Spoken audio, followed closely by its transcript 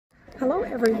Hello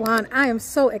everyone, I am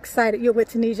so excited you're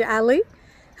with Tanisha Ali,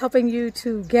 helping you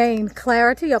to gain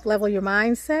clarity, up-level your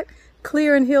mindset,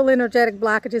 clear and heal energetic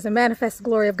blockages, and manifest the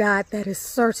glory of God. That is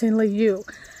certainly you.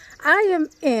 I am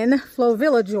in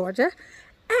Flovilla, Georgia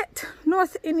at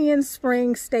North Indian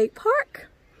Springs State Park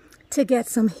to get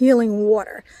some healing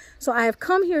water. So I have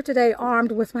come here today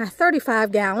armed with my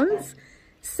 35 gallons,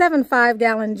 7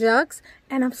 5-gallon jugs,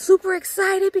 and I'm super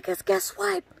excited because guess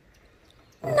what?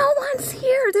 No one's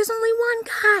here. There's only one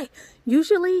guy.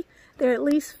 Usually there are at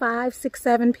least 5, 6,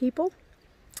 7 people,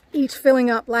 each filling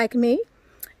up like me.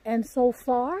 And so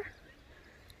far,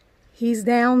 he's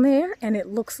down there, and it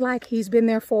looks like he's been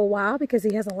there for a while because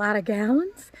he has a lot of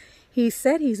gallons. He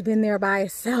said he's been there by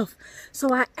himself.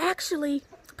 So I actually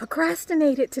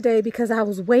procrastinated today because I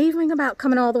was wavering about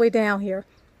coming all the way down here.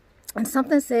 And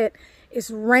something said, it's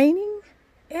raining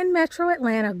in Metro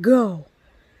Atlanta, go.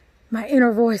 My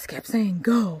inner voice kept saying,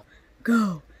 go,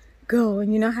 go, go.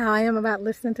 And you know how I am about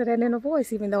listening to that inner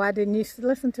voice, even though I didn't used to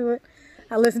listen to it.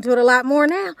 I listen to it a lot more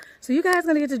now. So you guys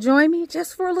are going to get to join me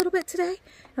just for a little bit today.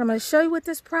 And I'm going to show you what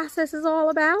this process is all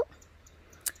about.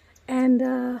 And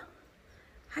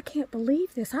I can't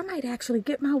believe this. I might actually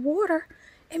get my water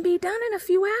and be done in a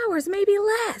few hours, maybe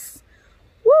less.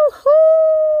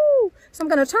 Woohoo! So I'm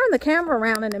going to turn the camera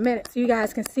around in a minute so you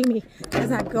guys can see me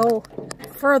as I go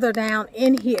further down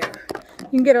in here.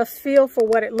 You can get a feel for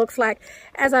what it looks like.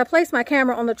 As I placed my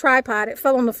camera on the tripod, it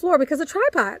fell on the floor because the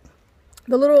tripod,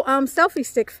 the little selfie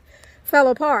stick fell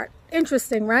apart.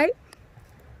 Interesting, right?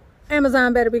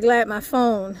 Amazon better be glad my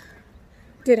phone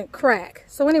didn't crack.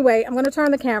 So anyway, I'm going to turn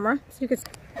the camera so you can see.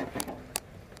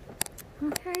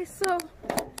 Okay, so,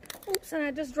 oops, and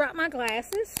I just dropped my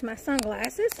glasses, my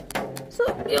sunglasses.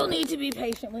 So you'll need to be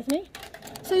patient with me.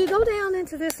 So you go down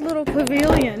into this little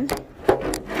pavilion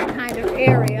kind of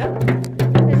area.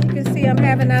 As you can see, I'm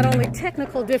having not only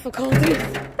technical difficulties,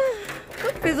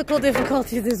 but physical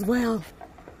difficulties as well.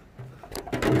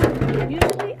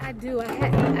 Usually I do.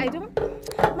 I don't,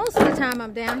 most of the time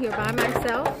I'm down here by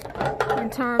myself in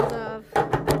terms of,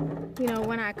 you know,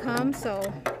 when I come. So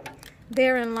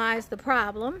therein lies the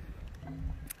problem.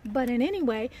 But in any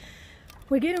way,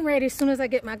 we're getting ready as soon as I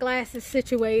get my glasses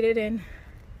situated and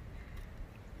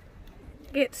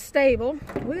get stable.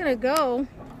 We're going to go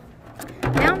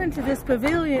down into this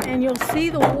pavilion and you'll see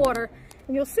the water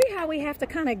and you'll see how we have to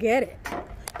kind of get it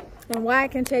and why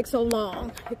it can take so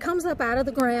long. It comes up out of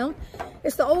the ground.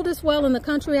 It's the oldest well in the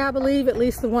country, I believe, at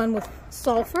least the one with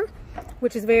sulfur,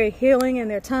 which is very healing, and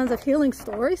there are tons of healing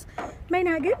stories. May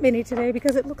not get many today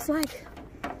because it looks like,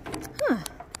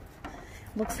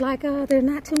 there are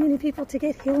not too many people to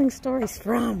get healing stories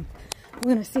from.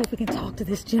 We're going to see if we can talk to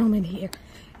this gentleman here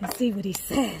and see what he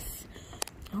says.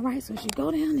 All right, so as you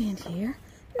go down in here,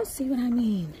 you'll see what I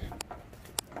mean.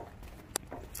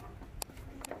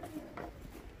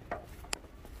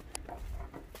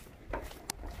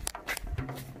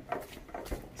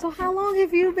 So how long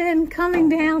have you been coming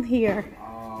down here?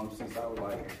 Since I was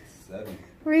like 7.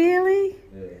 Really?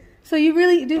 Yeah. So you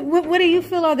really do, what do you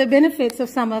feel are the benefits of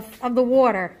some of the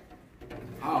water?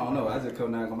 I don't know. I just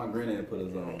come down because my granddad put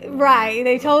us on. Right.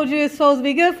 They told you it's supposed to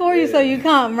be good for you, so you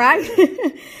come, right?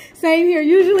 Same here.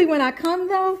 Usually when I come,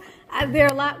 though, there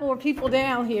are a lot more people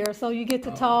down here, so you get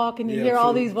to talk and you hear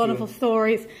all these wonderful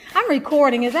stories. I'm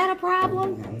recording. Is that a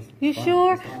problem? You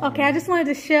sure? Okay, I just wanted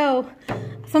to show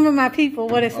some of my people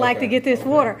what it's like to get this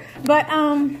water. But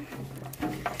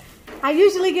I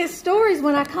usually get stories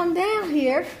when I come down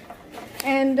here,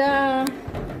 and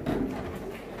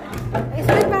it's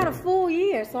been about a full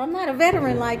year, so I'm not a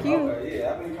veteran like you. Okay,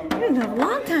 yeah, I've been coming It's been a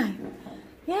long time.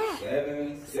 Yeah.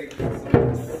 7, 6.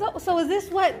 So is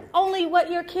this only what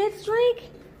your kids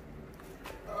drink?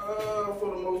 For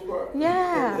the most part.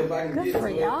 Yeah. If I can Good get for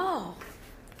to it. y'all.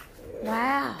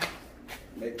 Wow.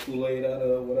 Make Kool-Aid out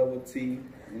of whatever tea.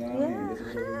 You know what I mean? This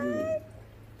is what we do.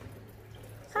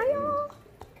 Hi, y'all.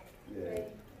 Yeah.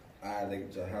 I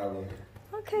like Jahala.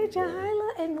 Okay,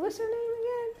 Jahala. And what's her name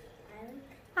again?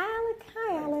 Alec.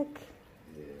 Hi, Alec.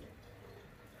 Yeah.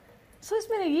 So it's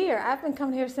been a year. I've been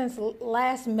coming here since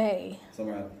last May.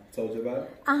 Somebody told you about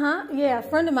it? Yeah, a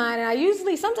friend of mine.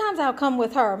 And sometimes I'll come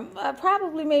with her.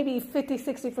 Probably maybe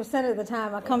 50-60% of the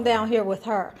time I come down here with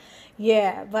her.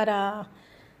 Yeah, but I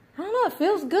don't know, it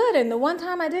feels good. And the one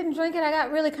time I didn't drink it, I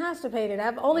got really constipated.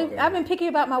 I've been picky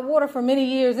about my water for many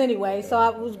years anyway.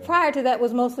 So prior to that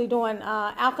was mostly doing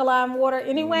alkaline water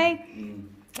anyway.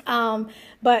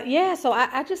 But yeah, so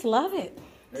I just love it.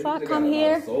 So I come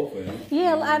here.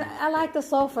 Yeah, I like the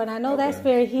sulfur, and I know that's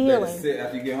very healing. Let it sit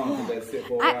after you get home. Let it sit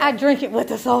for a while. I drink it with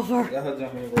the sulfur. Let her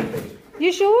jump in real quick.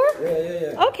 You sure?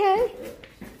 Yeah. Okay.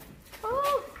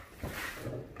 Oh.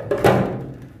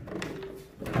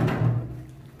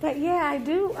 Yeah, I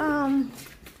do.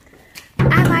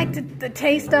 I like the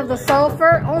taste of the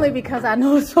sulfur only because I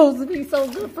know it's supposed to be so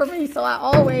good for me. So I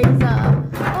always,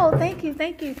 oh, thank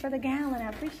you for the gallon. I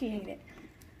appreciate it.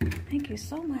 Thank you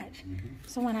so much.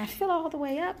 So when I fill all the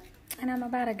way up and I'm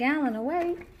about a gallon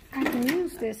away, I can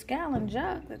use this gallon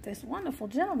jug that this wonderful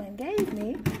gentleman gave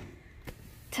me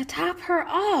to top her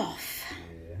off.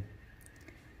 Yeah.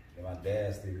 And my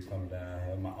dad still was coming down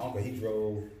here. My uncle,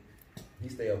 he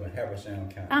stayed up in Habersham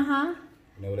County. Uh-huh.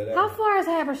 You know what that is? How far is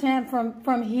Habersham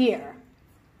from here?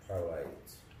 Probably like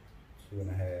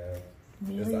 2.5.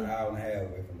 Really? It's an hour and a half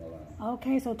away from Atlanta.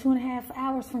 Okay, so 2.5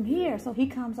 hours from here. So he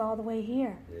comes all the way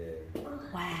here. Yeah.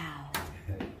 Wow.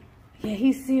 Yeah,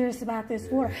 he's serious about this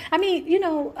water. I mean, you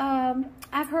know,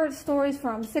 I've heard stories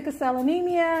from sickle cell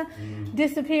anemia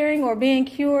disappearing or being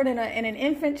cured in an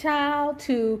infant child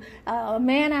to a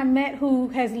man I met who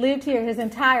has lived here his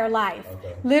entire life.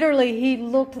 Okay. Literally, he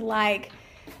looked like,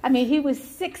 I mean, he was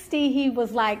 60. He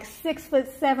was like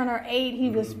 6'7" or 8. He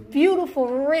was beautiful,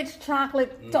 rich,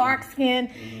 chocolate, dark skin.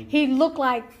 He looked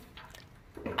like,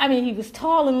 I mean, he was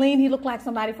tall and lean. He looked like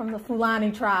somebody from the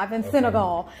Fulani tribe in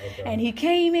Senegal. Okay. And he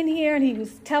came in here and he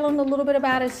was telling a little bit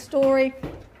about his story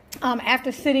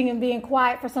after sitting and being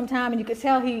quiet for some time. And you could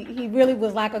tell he really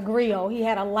was like a griot. He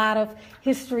had a lot of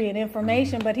history and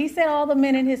information. But he said all the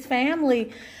men in his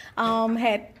family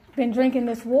had been drinking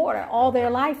this water all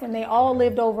their life, and they all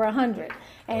lived over 100.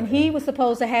 And he was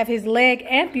supposed to have his leg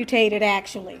amputated,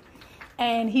 actually.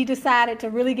 And he decided to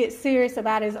really get serious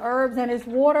about his herbs and his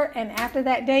water. And after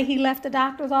that day, he left the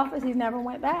doctor's office. He never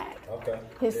went back. Okay.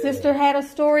 His sister had a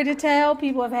story to tell.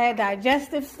 People have had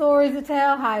digestive stories to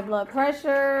tell, high blood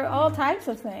pressure, all types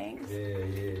of things.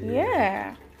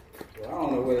 Yeah. Well, I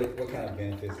don't know what kind of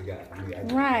benefits it got. I mean,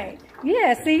 Right.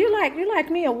 Yeah. See, you like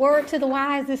me. A word to the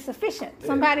wise is sufficient. Yeah.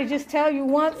 Somebody just tell you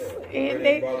once, it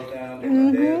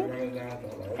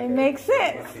makes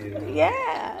sense.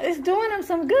 Yeah, it's doing them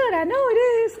some good. I know it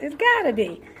is. It's got to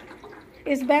be.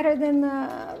 It's better than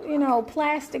the,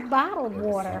 plastic bottled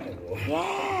water.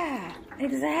 Yeah,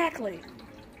 exactly.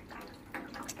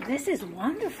 This is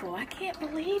wonderful. I can't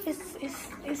believe it's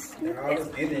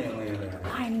Indian land.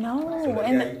 I know. So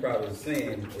and you probably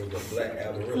seen was the black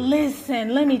aboriginal.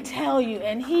 Listen, let me tell you,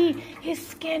 and his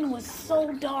skin was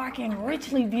so dark and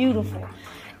richly beautiful.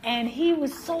 And he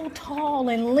was so tall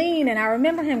and lean, and I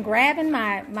remember him grabbing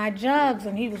my jugs,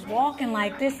 and he was walking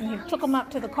like this, and he took them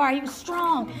up to the car. He was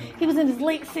strong. He was in his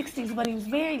late 60s, but he was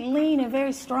very lean and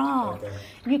very strong. Okay.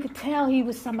 You could tell he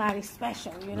was somebody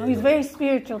special, He's very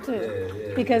spiritual,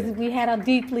 too, because we had a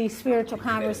deeply spiritual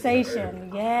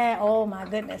conversation. Yeah, oh, my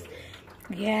goodness.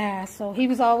 Yeah, so he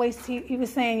was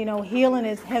saying, healing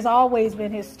has always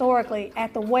been historically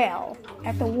at the well,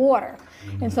 at the water.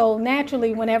 And so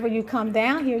naturally, whenever you come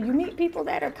down here, you meet people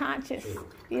that are conscious,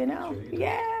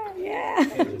 Yeah.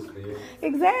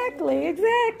 Exactly,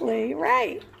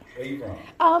 right. Where you from?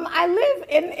 I live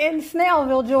in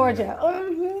Snellville, Georgia.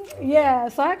 Yeah,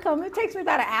 so I come. It takes me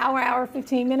about an hour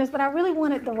 15 minutes, but I really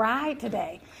wanted the ride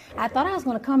today. I thought I was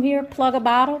going to come here, plug a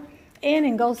bottle in,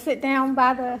 and go sit down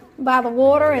by the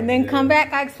water, and then come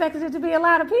back. I expected it to be a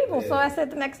lot of people, so I said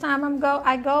the next time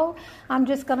I'm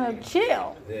just gonna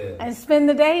chill and spend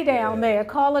the day down there,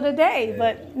 call it a day.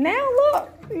 But now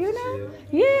look,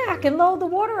 I can load the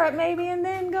water up maybe and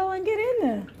then go and get in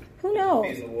there. Who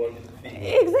knows?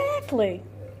 Exactly.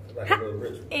 Like a little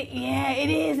ritual. It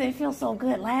is. It feels so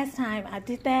good. Last time I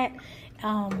did that.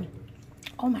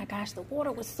 Oh my gosh, the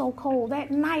water was so cold.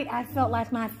 That night I felt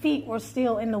like my feet were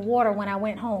still in the water when I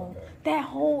went home. Okay. That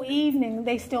whole evening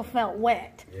they still felt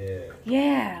wet.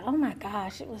 Yeah. Oh my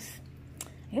gosh, it was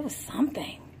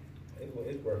something. It's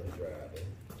worth the drive.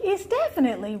 It's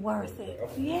definitely worth it.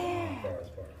 Yeah.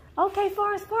 Forest Park. Okay,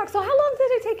 Forest Park. So how long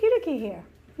did it take you to get here?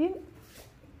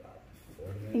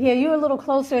 Yeah, you're a little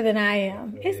closer than I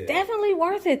am. It's definitely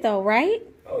worth it though, right?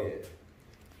 Oh yeah.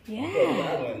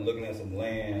 Yeah. I went looking at some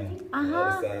land on the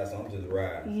other side, so I'm just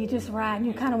riding. You just riding.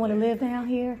 You kind of want to live down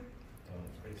here?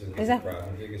 Is that?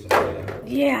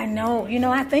 Yeah, I know.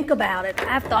 I think about it.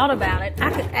 I've thought about it. I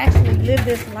could actually live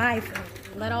this life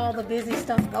and let all the busy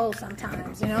stuff go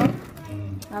sometimes,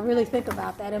 I really think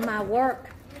about that. In my work,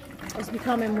 it's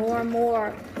becoming more and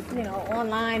more,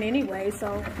 online anyway.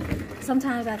 So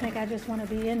sometimes I think I just want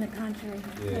to be in the country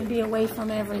and be away from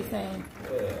everything.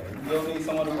 Yeah, you don't need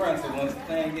someone to run to once the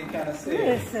thing get kind of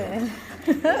serious. Listen,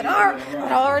 it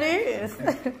already is.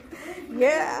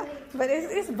 Yeah, but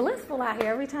it's blissful out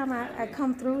here. Every time I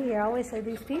come through here, I always say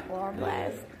these people are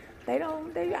blessed.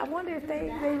 I wonder if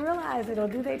they realize it, or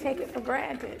do they take it for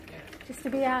granted? Just to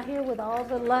be out here with all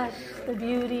the lush, the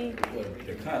beauty. Well,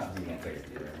 the conscious people don't take it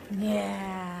for granted.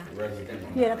 Yeah. The regular people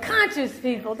don't. Yeah, the conscious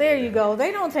people. There you go.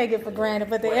 They don't take it for granted,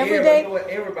 but the Well, everyday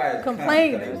everybody's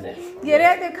complainers. conscious. Yeah,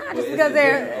 they're conscious Well, because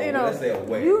they're, different. you know, Let's say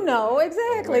aware. you know,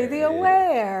 exactly, Aware, the yeah.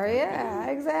 aware. Yeah,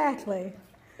 exactly.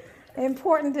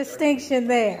 Important distinction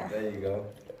there. There you go.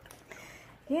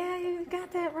 Yeah, you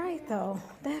got that right, though.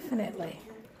 Definitely.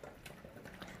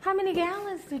 How many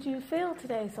gallons did you fill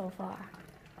today so far?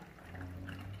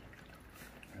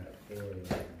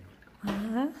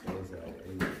 Uh-huh.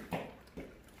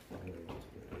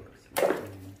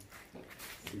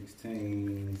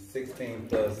 16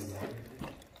 plus,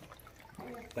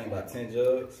 I think about 10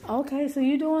 jugs. Okay, so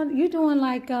you doing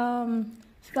like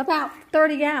about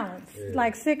 30 gallons, Yeah.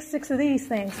 like six of these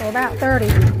things, so about 30.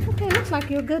 Okay, looks like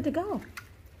you're good to go.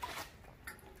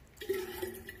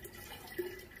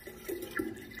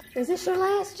 Is this your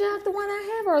last jug, the one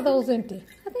I have, or are those empty?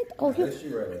 I think. Oh, That's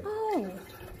you right there. Oh.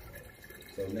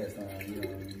 So next time, you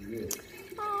good.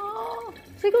 Oh,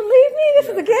 so you gonna leave me? This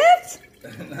is a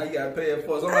gift? Now you gotta pay it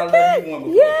for it. Somebody Okay. let you one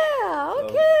before. Yeah.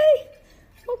 Okay.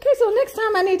 Okay. So next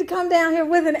time I need to come down here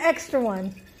with an extra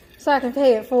one, so I can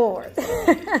pay it forward.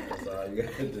 That's all you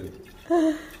gotta do.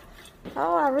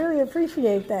 Oh, I really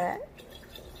appreciate that.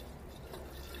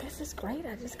 This is great.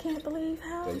 I just can't believe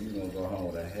how. So you gonna go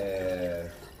home with a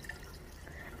half.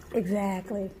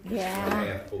 Exactly. Yeah.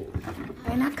 Half full.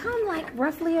 And I come like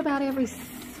roughly about every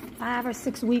 5 or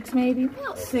 6 weeks, maybe.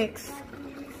 About 6.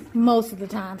 Most of the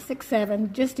time. 6,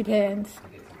 7. Just depends.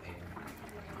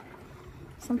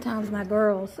 Sometimes my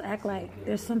girls act like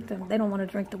there's something. They don't want to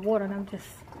drink the water, and I'm just.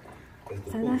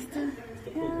 So that's the.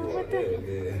 Yeah, what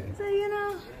the. So, you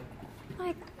know,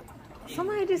 like,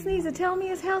 somebody just needs to tell me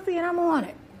it's healthy, and I'm on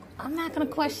it. I'm not going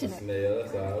to question it. Smell,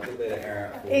 that's all. Just let it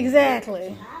air out.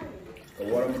 Exactly. So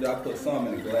what I'm gonna do, I put some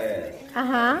in a glass.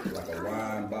 Uh-huh. Like a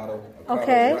wine bottle.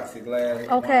 Okay. Roxy glass.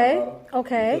 Okay. Wine bottle.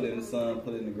 Okay. You put it in the sun,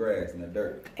 put it in the grass, in the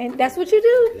dirt. And that's what you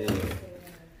do?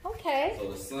 Yeah. Okay.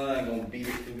 So the sun gonna beat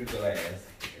it through the glass.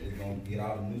 It's gonna get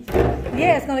all the nutrients.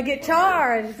 Yeah, it's going to get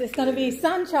charged. It's going to be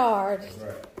sun charged. That's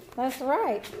right. That's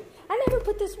right. I never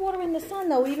put this water in the sun,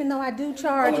 though, even though I do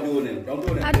charge. Don't do it in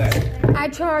glass. I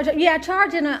charge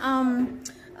in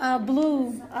a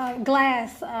blue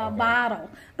glass bottle.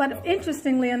 But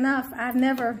interestingly enough, I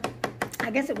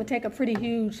guess it would take a pretty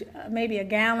huge, maybe a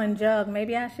gallon jug.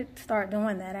 Maybe I should start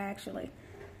doing that, actually.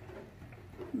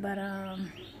 But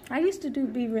I used to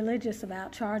be religious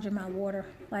about charging my water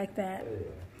like that.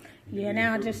 Yeah,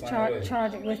 now I just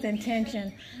charge it with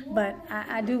intention. But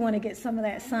I do want to get some of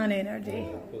that sun energy.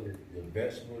 Put your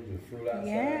vegetables, your fruit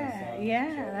outside.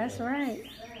 Yeah, that's right.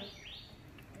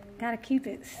 Got to keep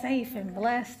it safe and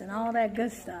blessed and all that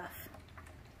good stuff.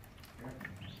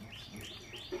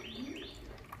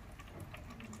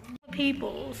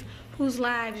 Peoples whose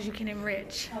lives you can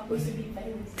enrich.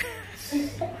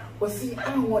 Well, see,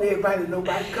 I don't want everybody to know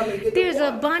about it. Come and get There's the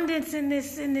water. abundance in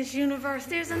this universe.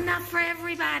 There's enough for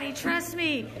everybody. Trust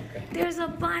me. There's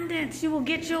abundance. You will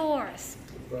get yours.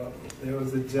 Well, there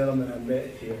was a gentleman I met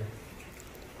here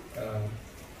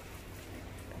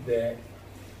that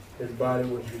his body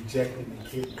was rejecting the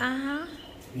kidney. Uh-huh.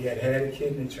 He had had a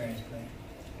kidney transplant,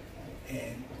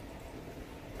 and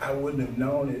I wouldn't have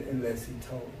known it unless he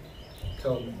told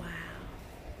me. Wow.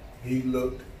 He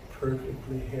looked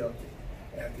perfectly healthy.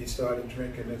 After he started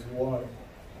drinking this water,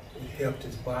 it helped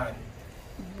his body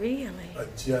Really?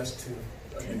 adjust to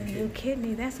To the new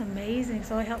kidney. That's amazing.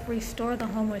 So it helped restore the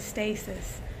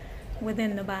homeostasis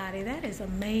within the body. That is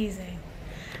amazing.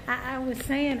 I was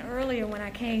saying earlier when I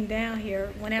came down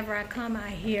here, whenever I come, I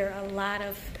hear a lot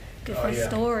of different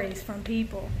stories from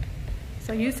people.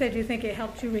 So you said you think it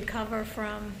helped you recover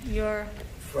from your...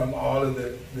 From all of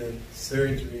the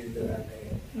surgeries that I've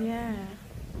had. Yeah.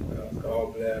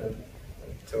 Gallbladder,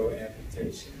 toe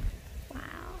amputation. Wow.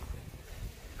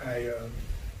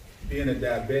 Being a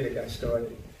diabetic,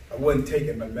 I wasn't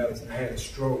taking my medicine. I had a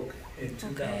stroke in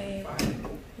 2005. Okay.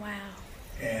 Wow.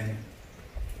 And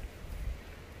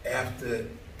after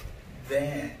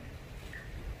that,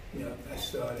 you know, I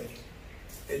started,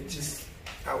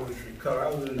 I was recovered. I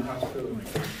was in the hospital.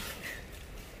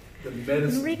 The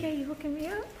medicine. Enrique, you hooking me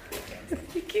up?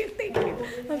 Thank you. Thank you.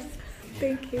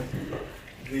 Thank you.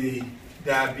 The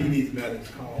diabetes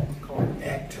medicine called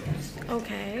Actos.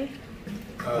 Okay.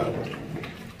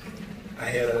 I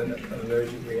had an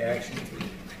allergic reaction to it.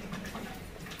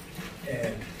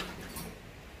 And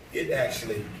it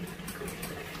actually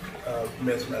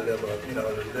messed my liver up. You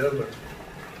know, the liver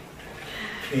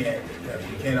you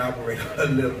can't operate on the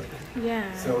liver.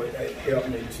 Yeah. So it helped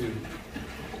me to,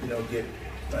 you know, get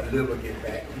my liver get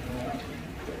back.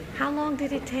 How long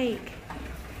did it take?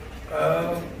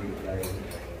 I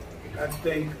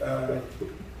think,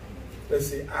 let's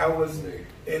see, I was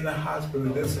in the hospital.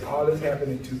 All this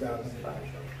happened in 2005.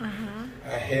 I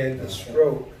had the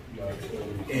stroke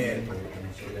in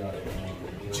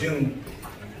June.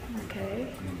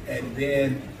 Okay. And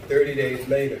then 30 days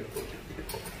later,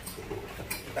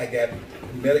 I got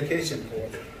medication for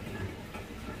it.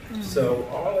 So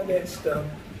all of that stuff,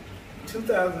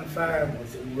 2005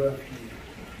 was a rough year.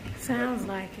 Sounds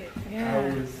like it,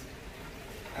 yeah.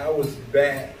 I was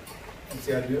back.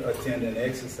 See, I do attend an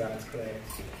exercise class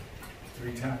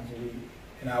 3 times a week,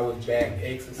 and I was back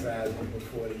exercising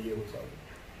before the year was over.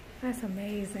 That's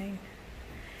amazing.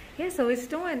 Yeah, so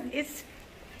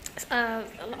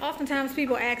oftentimes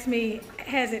people ask me,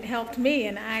 has it helped me?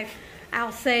 And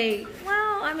I'll say,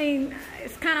 well, I mean,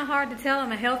 it's kind of hard to tell.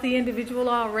 I'm a healthy individual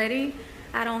already.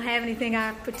 I don't have anything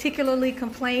I particularly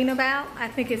complain about. I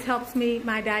think it helps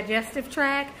my digestive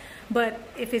tract. But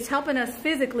if it's helping us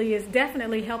physically, it's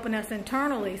definitely helping us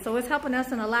internally. So it's helping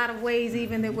us in a lot of ways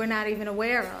even that we're not even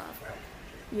aware of.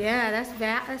 Yeah, that's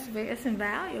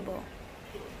invaluable.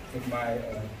 With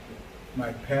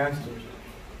my pastor,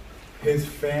 his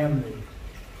family,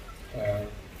 his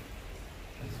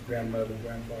grandmother,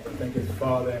 grandfather, I think his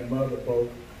father and mother both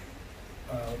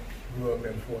grew up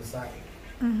in Forsyth.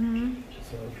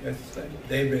 So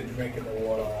they've been drinking the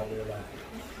water all their life.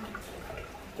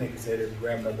 I think he said his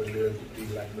grandmother lived to be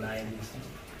like 90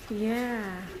 something. Yeah.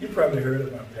 You probably heard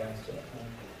of my pastor,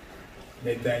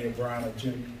 Nathaniel Bronner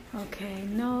Jr. Okay,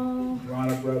 no.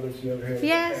 Bronner Brothers, you ever heard of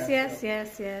Yes.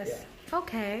 Yeah.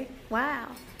 Okay, wow.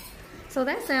 So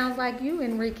that sounds like you,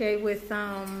 Enrique, with,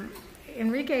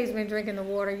 Enrique's been drinking the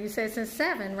water, you said since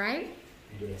 7, right?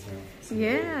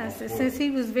 Yes, since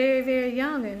he was very, very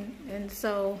young. And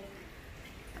so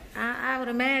I would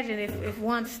imagine if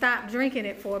one stopped drinking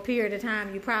it for a period of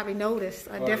time, you probably noticed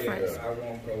a difference. Yeah, I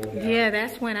won't go down. Yeah,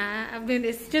 that's when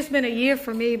it's just been a year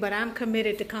for me, but I'm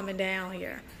committed to coming down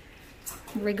here.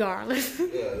 Regardless.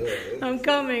 I'm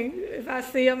coming. If I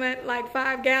see them at like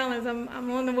 5 gallons,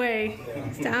 I'm on the way.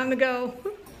 It's time to go.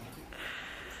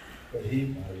 But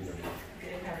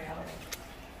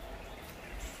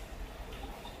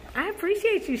I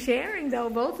appreciate you sharing, though,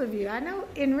 both of you. I know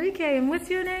Enrique, and what's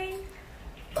your name?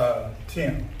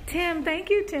 Tim. Tim, thank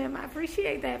you, Tim. I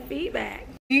appreciate that feedback.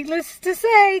 Needless to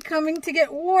say, coming to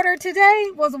get water today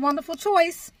was a wonderful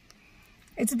choice.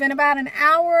 It's been about an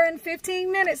hour and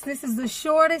 15 minutes. This is the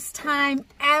shortest time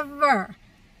ever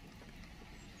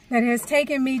that has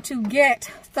taken me to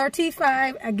get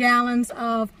 35 gallons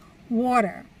of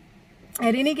water.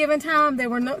 At any given time, there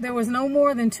was no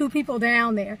more than 2 people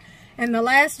down there. And the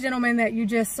last gentleman that you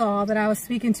just saw that I was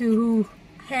speaking to who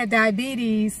had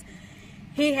diabetes,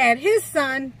 he had his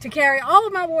son to carry all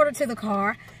of my water to the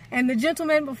car. And the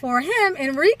gentleman before him,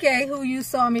 Enrique, who you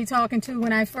saw me talking to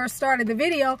when I first started the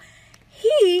video,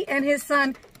 he and his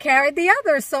son carried the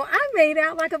others. So I made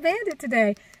out like a bandit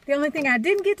today. The only thing I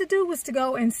didn't get to do was to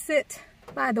go and sit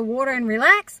by the water and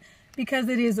relax because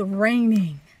it is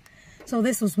raining. So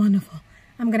this was wonderful.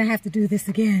 I'm going to have to do this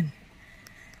again.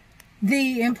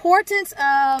 The importance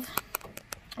of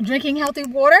drinking healthy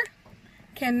water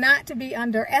cannot be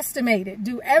underestimated.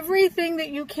 Do everything that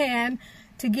you can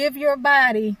to give your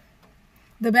body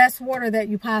the best water that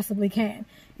you possibly can.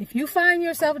 If you find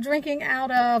yourself drinking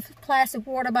out of plastic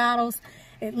water bottles,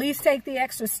 at least take the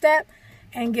extra step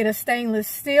and get a stainless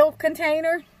steel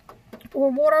container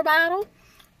or water bottle.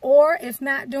 Or if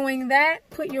not doing that,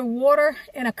 put your water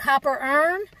in a copper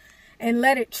urn and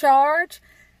let it charge.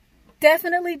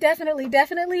 Definitely,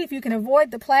 if you can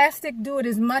avoid the plastic, do it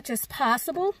as much as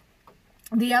possible.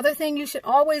 The other thing you should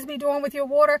always be doing with your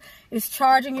water is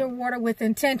charging your water with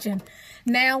intention.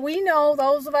 Now, we know,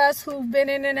 those of us who've been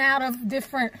in and out of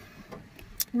different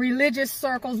religious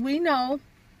circles, we know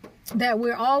that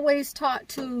we're always taught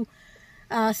to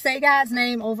say God's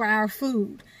name over our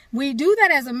food. We do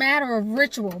that as a matter of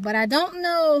ritual, but I don't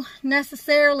know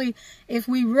necessarily if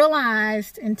we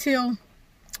realized until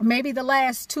maybe the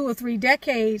last 2 or 3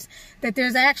 decades that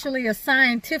there's actually a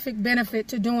scientific benefit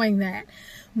to doing that,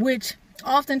 which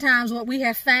oftentimes what we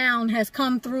have found has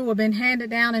come through or been handed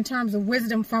down in terms of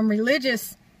wisdom from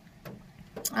religious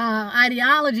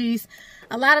ideologies.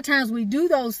 A lot of times we do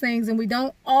those things and we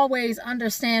don't always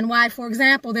understand why. For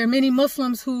example, there are many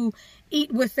Muslims who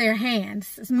eat with their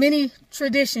hands. There's many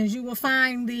traditions. You will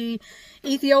find the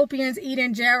Ethiopians eat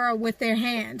injera with their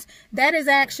hands. That is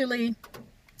actually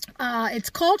it's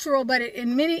cultural, but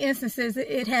in many instances,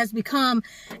 it has become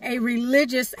a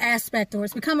religious aspect, or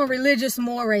it's become a religious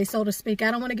moray, so to speak.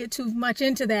 I don't want to get too much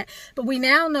into that, but we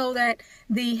now know that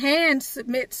the hand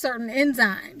submits certain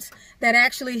enzymes that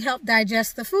actually help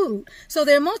digest the food. So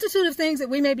there are a multitude of things that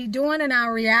we may be doing in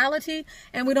our reality,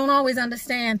 and we don't always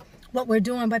understand what we're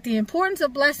doing. But the importance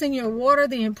of blessing your water,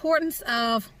 the importance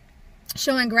of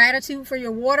showing gratitude for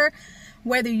your water,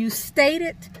 whether you state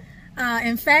it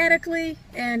emphatically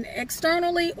and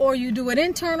externally, or you do it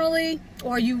internally,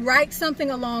 or you write something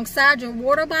alongside your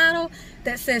water bottle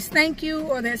that says thank you,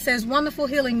 or that says wonderful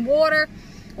healing water,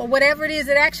 or whatever it is,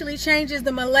 it actually changes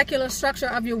the molecular structure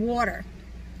of your water.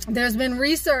 There's been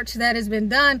research that has been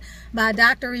done by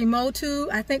Dr. Emotu,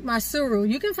 I think Masuru.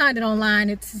 You can find it online.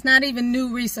 It's not even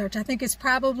new research. I think it's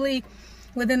probably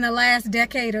within the last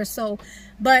decade or so.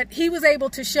 But he was able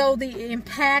to show the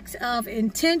impact of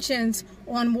intentions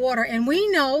on water. And we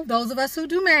know, those of us who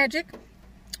do magic,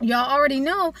 y'all already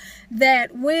know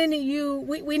that when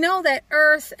we know that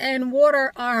earth and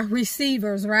water are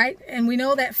receivers, right? And we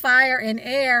know that fire and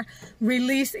air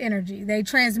release energy. They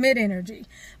transmit energy.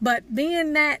 But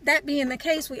being that being the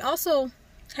case, we also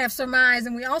have surmised,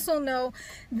 and we also know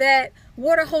that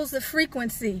water holds the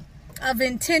frequency of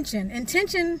intention.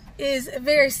 Intention is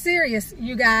very serious,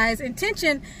 you guys.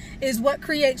 Intention is what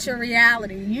creates your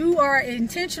reality. You are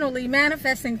intentionally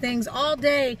manifesting things all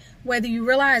day, whether you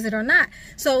realize it or not.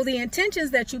 So the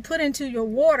intentions that you put into your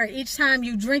water each time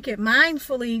you drink it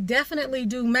mindfully definitely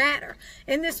do matter.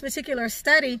 In this particular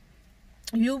study,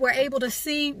 you were able to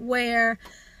see where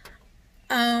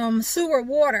sewer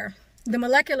water, the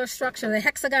molecular structure, the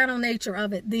hexagonal nature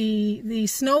of it, the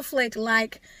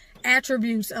snowflake-like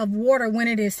attributes of water when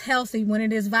it is healthy, when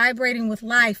it is vibrating with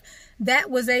life, that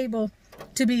was able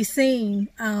to be seen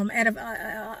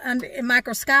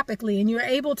microscopically, and you're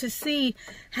able to see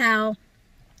how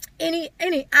any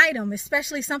item,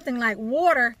 especially something like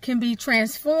water, can be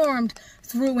transformed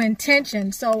through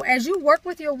intention. So as you work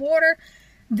with your water,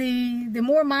 the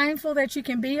more mindful that you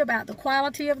can be about the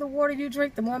quality of the water you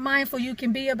drink, the more mindful you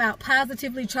can be about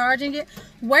positively charging it,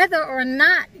 whether or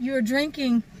not you're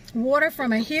drinking water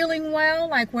from a healing well,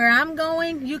 like where I'm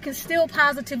going, you can still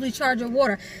positively charge your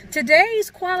water.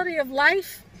 Today's quality of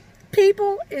life,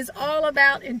 people, is all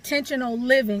about intentional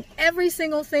living. Every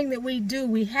single thing that we do,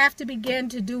 we have to begin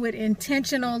to do it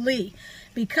intentionally.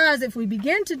 Because if we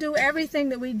begin to do everything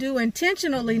that we do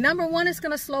intentionally, number one, it's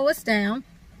going to slow us down.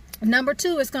 Number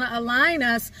two, it's going to align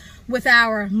us with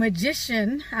our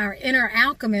magician, our inner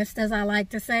alchemist, as I like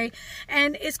to say.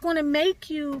 And it's going to make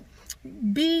you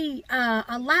be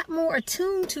a lot more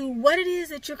attuned to what it is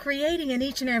that you're creating in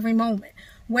each and every moment.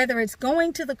 Whether it's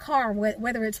going to the car,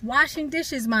 whether it's washing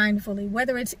dishes mindfully,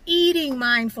 whether it's eating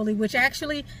mindfully, which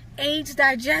actually aids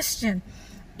digestion.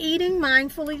 Eating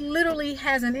mindfully literally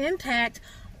has an impact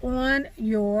on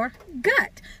your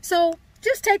gut. So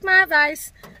just take my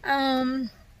advice and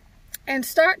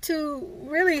start to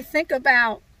really think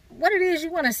about what it is you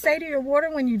want to say to your water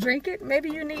when you drink it. Maybe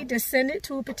you need to send it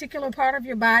to a particular part of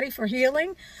your body for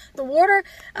healing. The water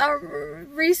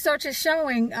research is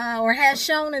showing or has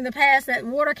shown in the past that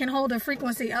water can hold a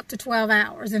frequency up to 12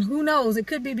 hours. And who knows, it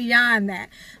could be beyond that.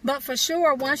 But for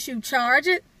sure, once you charge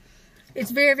it,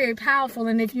 it's very, very powerful.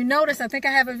 And if you notice, I think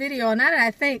I have a video on that.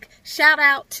 I think, shout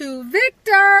out to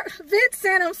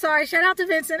Vincent, I'm sorry, shout out to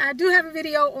Vincent. I do have a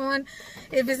video on,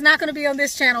 if it's not going to be on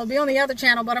this channel, it'll be on the other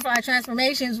channel, Butterfly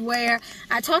Transformations, where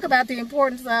I talk about the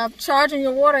importance of charging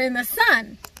your water in the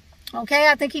sun. Okay,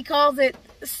 I think he calls it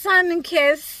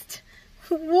sun-kissed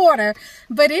water.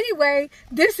 But anyway,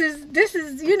 this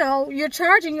is, you know, you're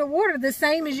charging your water the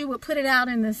same as you would put it out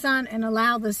in the sun and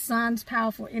allow the sun's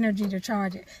powerful energy to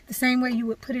charge it. The same way you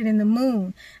would put it in the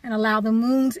moon and allow the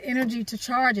moon's energy to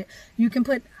charge it. You can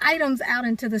put items out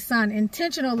into the sun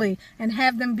intentionally and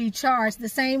have them be charged. The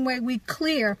same way we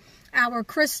clear our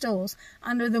crystals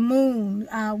under the moon.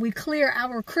 We clear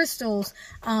our crystals,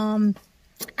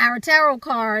 our tarot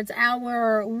cards,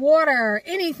 our water,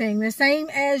 anything, the same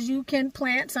as you can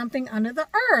plant something under the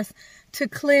earth to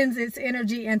cleanse its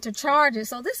energy and to charge it.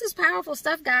 So this is powerful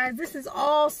stuff, guys. This is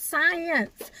all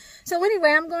science. So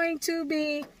anyway, I'm going to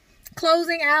be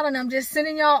closing out, and I'm just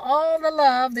sending y'all all the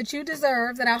love that you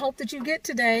deserve, that I hope that you get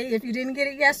today. If you didn't get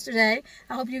it yesterday,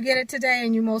 I hope you get it today,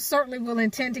 and you most certainly will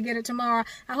intend to get it tomorrow.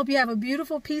 I hope you have a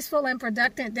beautiful, peaceful, and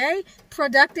productive day.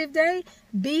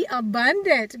 Be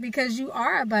abundant, because you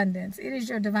are abundance. It is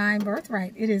your divine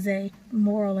birthright. It is a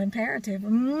moral imperative.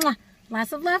 Mwah.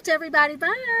 Lots of love to everybody.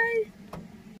 Bye.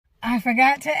 I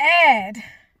forgot to add,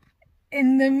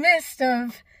 in the midst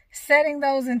of setting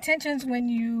those intentions when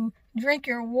you drink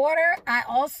your water, I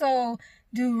also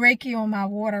do Reiki on my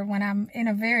water when I'm in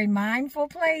a very mindful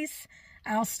place.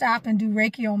 I'll stop and do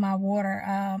Reiki on my water.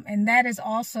 And that is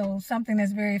also something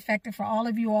that's very effective for all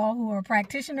of you all who are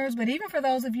practitioners, but even for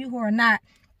those of you who are not.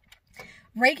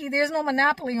 Reiki, there's no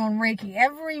monopoly on Reiki.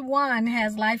 Everyone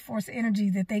has life force energy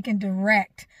that they can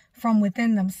direct from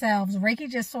within themselves. Reiki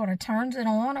just sort of turns it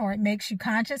on, or it makes you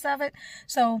conscious of it.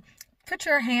 So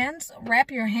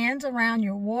wrap your hands around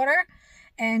your water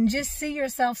and just see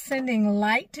yourself sending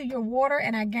light to your water.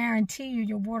 And I guarantee you,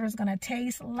 your water is going to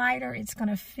taste lighter. It's going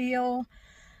to feel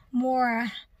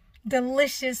more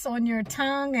delicious on your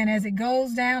tongue. And as it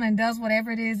goes down and does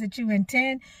whatever it is that you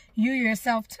intend, you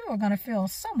yourself too are going to feel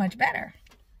so much better.